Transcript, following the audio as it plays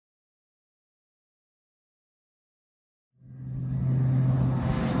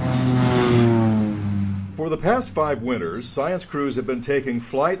For the past 5 winters, science crews have been taking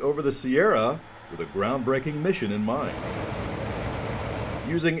flight over the Sierra with a groundbreaking mission in mind.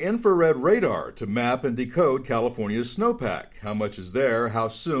 Using infrared radar to map and decode California's snowpack, how much is there, how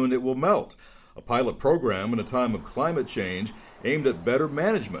soon it will melt. A pilot program in a time of climate change aimed at better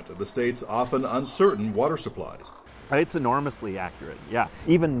management of the state's often uncertain water supplies. It's enormously accurate, yeah.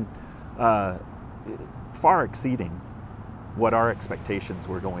 Even far exceeding what our expectations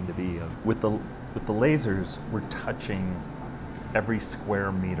were going to be. With the lasers, we're touching every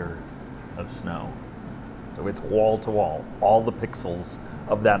square meter of snow. So it's wall to wall. All the pixels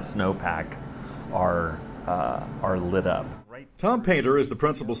of that snowpack are lit up. Tom Painter is the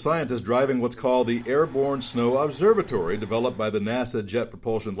principal scientist driving what's called the Airborne Snow Observatory, developed by the NASA Jet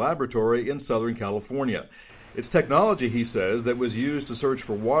Propulsion Laboratory in Southern California. It's technology, he says, that was used to search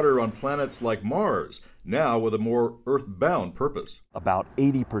for water on planets like Mars, now with a more earth-bound purpose. About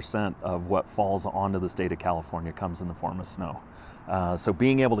 80% of what falls onto the state of California comes in the form of snow. So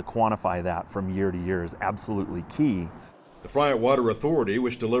being able to quantify that from year to year is absolutely key. The Friant Water Authority,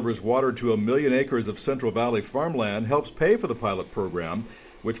 which delivers water to 1 million acres of Central Valley farmland, helps pay for the pilot program,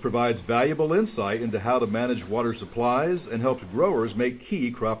 which provides valuable insight into how to manage water supplies and helps growers make key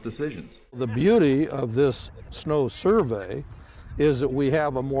crop decisions. The beauty of this snow survey is that we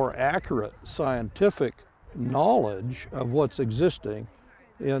have a more accurate scientific knowledge of what's existing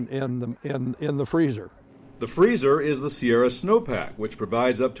in the freezer. The freezer is the Sierra snowpack, which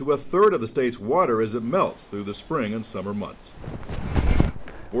provides up to 1/3 of the state's water as it melts through the spring and summer months.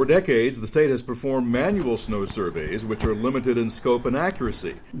 For decades, the state has performed manual snow surveys, which are limited in scope and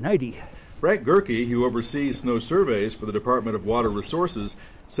accuracy. 90. Frank GEHRKE, who oversees snow surveys for the Department of Water Resources,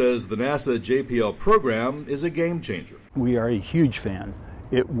 says the NASA JPL program is a game changer. We are a huge fan.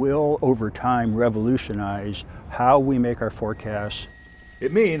 It will, over time, revolutionize how we make our forecasts.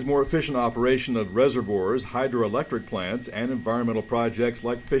 It means more efficient operation of reservoirs, hydroelectric plants, and environmental projects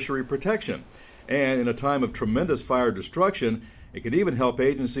like fishery protection. And in a time of tremendous fire destruction, it can even help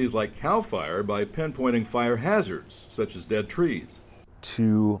agencies like CAL FIRE by pinpointing fire hazards, such as dead trees.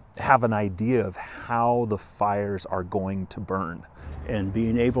 To have an idea of how the fires are going to burn. And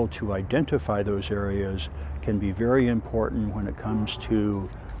being able to identify those areas can be very important when it comes to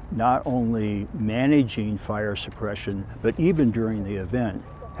not only managing fire suppression, but even during the event,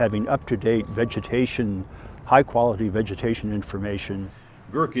 having up-to-date vegetation, high-quality vegetation information.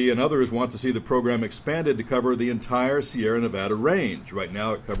 GEHRKE and others want to see the program expanded to cover the entire Sierra Nevada range. Right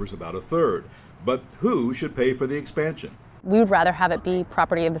now it covers about 1/3. But who should pay for the expansion? We would rather have it be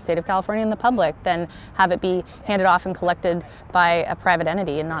property of the state of California and the public than have it be handed off and collected by a private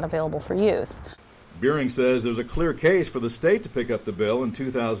entity and not available for use. BIERING says there's a clear case for the state to pick up the bill in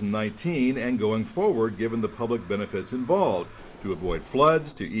 2019 and going forward, given the public benefits involved, to avoid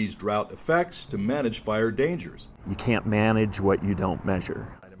floods, to ease drought effects, to manage fire dangers. You can't manage what you don't measure.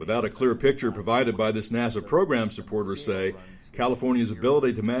 Without a clear picture provided by this NASA program, supporters say, California's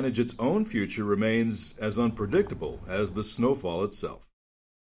ability to manage its own future remains as unpredictable as the snowfall itself.